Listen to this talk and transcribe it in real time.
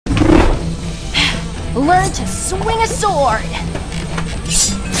Learn to swing a sword.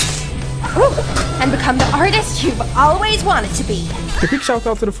 And become the artist you've always wanted to be. A quick shout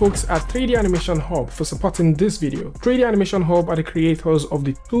out to the folks at 3D Animation Hub for supporting this video. 3D Animation Hub are the creators of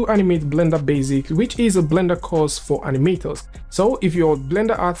the 2Animate Blender Basics, which is a Blender course for animators. So if you're a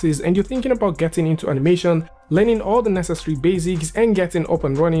Blender artist and you're thinking about getting into animation, learning all the necessary basics and getting up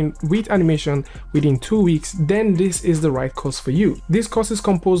and running with animation within 2 weeks, then this is the right course for you. This course is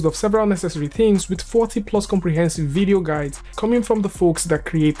composed of several necessary things with 40+ comprehensive video guides coming from the folks that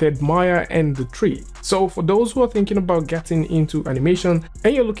created Maya and the Tree. So for those who are thinking about getting into animation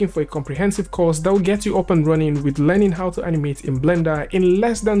and you're looking for a comprehensive course that will get you up and running with learning how to animate in Blender in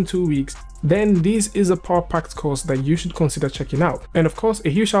less than 2 weeks, then this is a power-packed course that you should consider checking out. And of course, a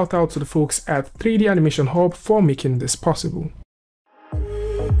huge shout out to the folks at 3D Animation Hub for making this possible.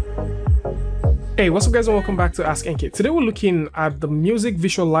 Hey, what's up guys, and welcome back to askNK. Today we're looking at the music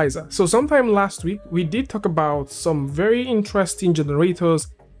visualizer. So sometime last week, we did talk about some very interesting generators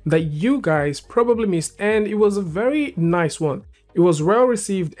that you guys probably missed, and it was a very nice one. It was well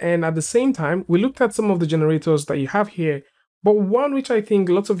received, and at the same time, we looked at some of the generators that you have here. But one which I think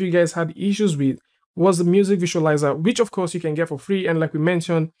lots of you guys had issues with was the music visualizer, which of course you can get for free. And like we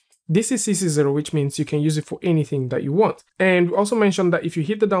mentioned, this is CC0, which means you can use it for anything that you want. And we also mentioned that if you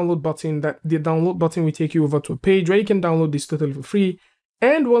hit the download button, that the download button will take you over to a page where you can download this totally for free.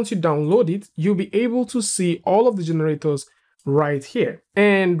 And once you download it, you'll be able to see all of the generators right here.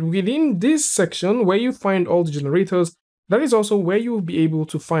 And within this section where you find all the generators, that is also where you will be able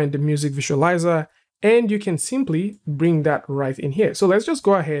to find the music visualizer. And you can simply bring that right in here. So let's just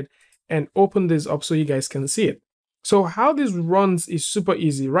go ahead and open this up so you guys can see it. So how this runs is super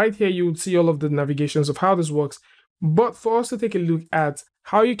easy. Right here, you would see all of the navigations of how this works. But for us to take a look at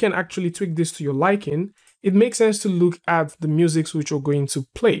how you can actually tweak this to your liking, it makes sense to look at the musics which we're going to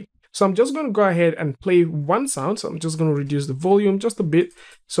play. So I'm just going to go ahead and play one sound. So I'm just going to reduce the volume just a bit.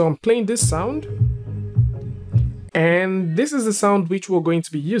 So I'm playing this sound. And this is the sound which we're going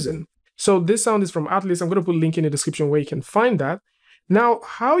to be using. So this sound is from Atlas. I'm going to put a link in the description where you can find that. Now,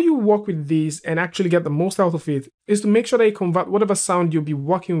 how you work with these and actually get the most out of it is to make sure that you convert whatever sound you'll be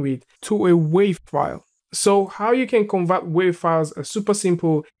working with to a WAV file. So how you can convert WAV files is super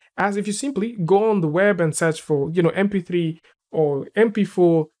simple, as if you simply go on the web and search for, MP3 or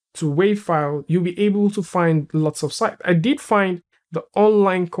MP4 to WAV file, you'll be able to find lots of sites. I did find the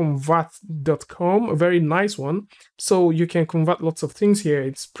onlineconvert.com, a very nice one. So you can convert lots of things here.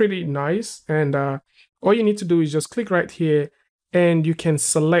 It's pretty nice. And all you need to do is just click right here and you can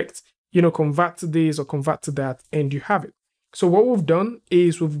select, convert to this or convert to that, and you have it. So what we've done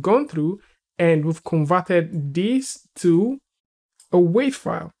is we've gone through and we've converted this to a WAV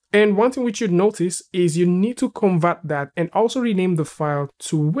file. And one thing which you'd notice is you need to convert that and also rename the file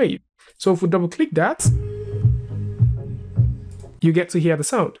to WAV. So if we double click that, you get to hear the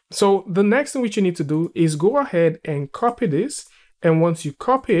sound. So the next thing which you need to do is go ahead and copy this. And once you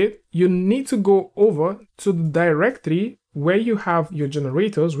copy it, you need to go over to the directory where you have your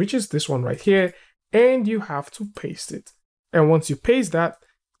generators, which is this one right here, and you have to paste it. And once you paste that,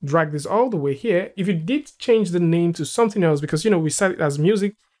 drag this all the way here. If you did change the name to something else, because, we set it as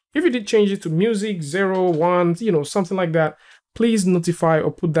music, if you did change it to music 01, something like that, please notify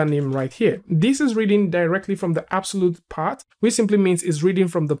or put that name right here. This is reading directly from the absolute part, which simply means it's reading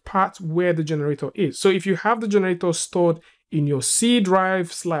from the part where the generator is. So if you have the generator stored in your C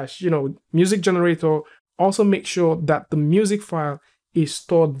drive / music generator, also make sure that the music file is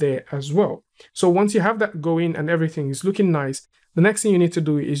stored there as well. So once you have that going and everything is looking nice, the next thing you need to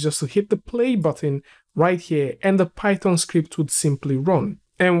do is just to hit the play button right here, and the Python script would simply run.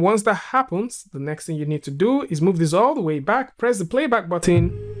 And once that happens, the next thing you need to do is move this all the way back, press the playback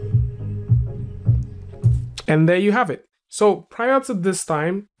button, and there you have it. So prior to this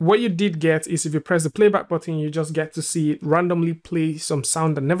time, what you did get is if you press the playback button, you just get to see it randomly play some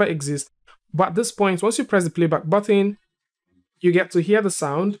sound that never exists. But at this point, once you press the playback button, you get to hear the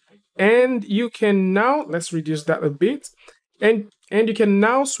sound, and you can now, let's reduce that a bit, and you can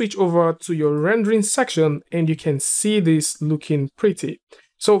now switch over to your rendering section, and you can see this looking pretty.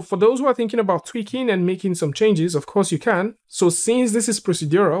 So for those who are thinking about tweaking and making some changes, of course you can. So since this is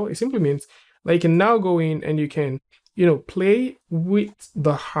procedural, it simply means that you can now go in and you can, play with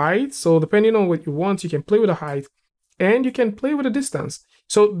the height. So depending on what you want, you can play with the height and you can play with the distance.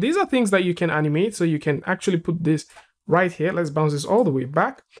 So these are things that you can animate. So you can actually put this right here. Let's bounce this all the way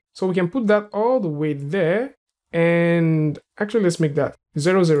back. So we can put that all the way there. And actually, let's make that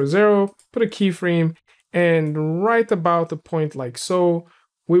 0, 0, 0, put a keyframe, and right about a point like so.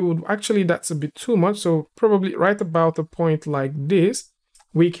 We would actually, that's a bit too much. So probably right about a point like this,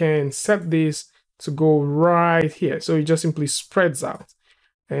 we can set this to go right here. So it just simply spreads out.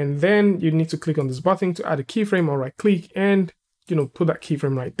 And then you need to click on this button to add a keyframe, or right click and, you know, put that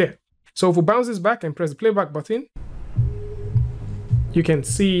keyframe right there. So if we bounce this back and press the playback button, you can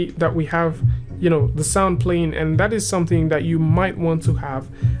see that we have, you know, the sound playing, and that is something that you might want to have,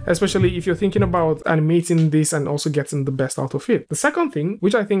 especially if you're thinking about animating this and also getting the best out of it. The second thing,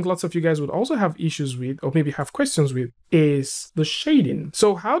 which I think lots of you guys would also have issues with, or maybe have questions with, is the shading.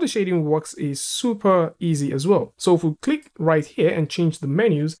 So how the shading works is super easy as well. So if we click right here and change the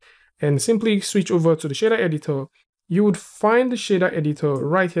menus and simply switch over to the shader editor, you would find the shader editor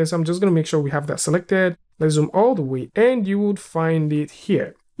right here. So I'm just going to make sure we have that selected. Let's zoom all the way, and you would find it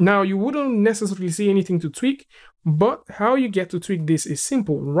here. Now, you wouldn't necessarily see anything to tweak, but how you get to tweak this is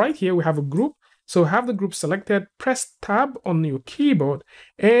simple. Right here, we have a group. So have the group selected, press tab on your keyboard,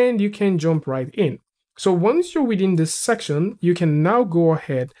 and you can jump right in. So once you're within this section, you can now go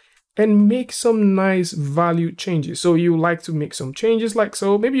ahead and make some nice value changes. So you like to make some changes like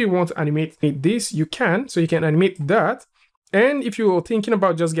so. Maybe you want to animate this, you can. So you can animate that. And if you're thinking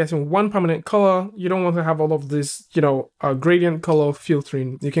about just getting one permanent color, you don't want to have all of this, you know, gradient color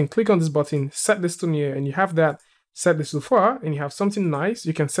filtering, you can click on this button, set this to near, and you have that. Set this to far, and you have something nice.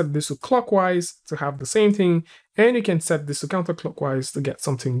 You can set this to clockwise to have the same thing, and you can set this to counterclockwise to get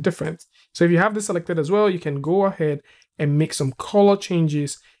something different. So if you have this selected as well, you can go ahead and make some color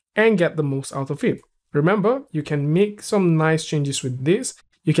changes and get the most out of it. Remember, you can make some nice changes with this.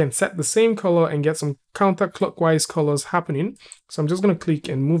 You can set the same color and get some counterclockwise colors happening. So I'm just going to click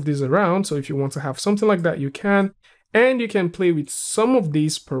and move this around. So if you want to have something like that, you can. And you can play with some of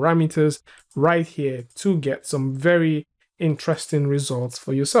these parameters right here to get some very interesting results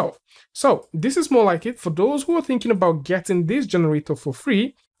for yourself. So this is more like it for those who are thinking about getting this generator for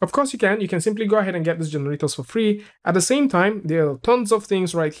free. Of course you can simply go ahead and get these generators for free. At the same time, there are tons of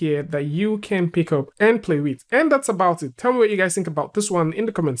things right here that you can pick up and play with. And that's about it. Tell me what you guys think about this one in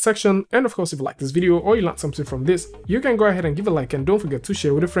the comment section. And of course, if you like this video or you learned something from this, you can go ahead and give a like, and don't forget to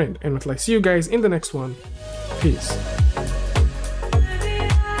share with a friend. And until I see you guys in the next one, peace.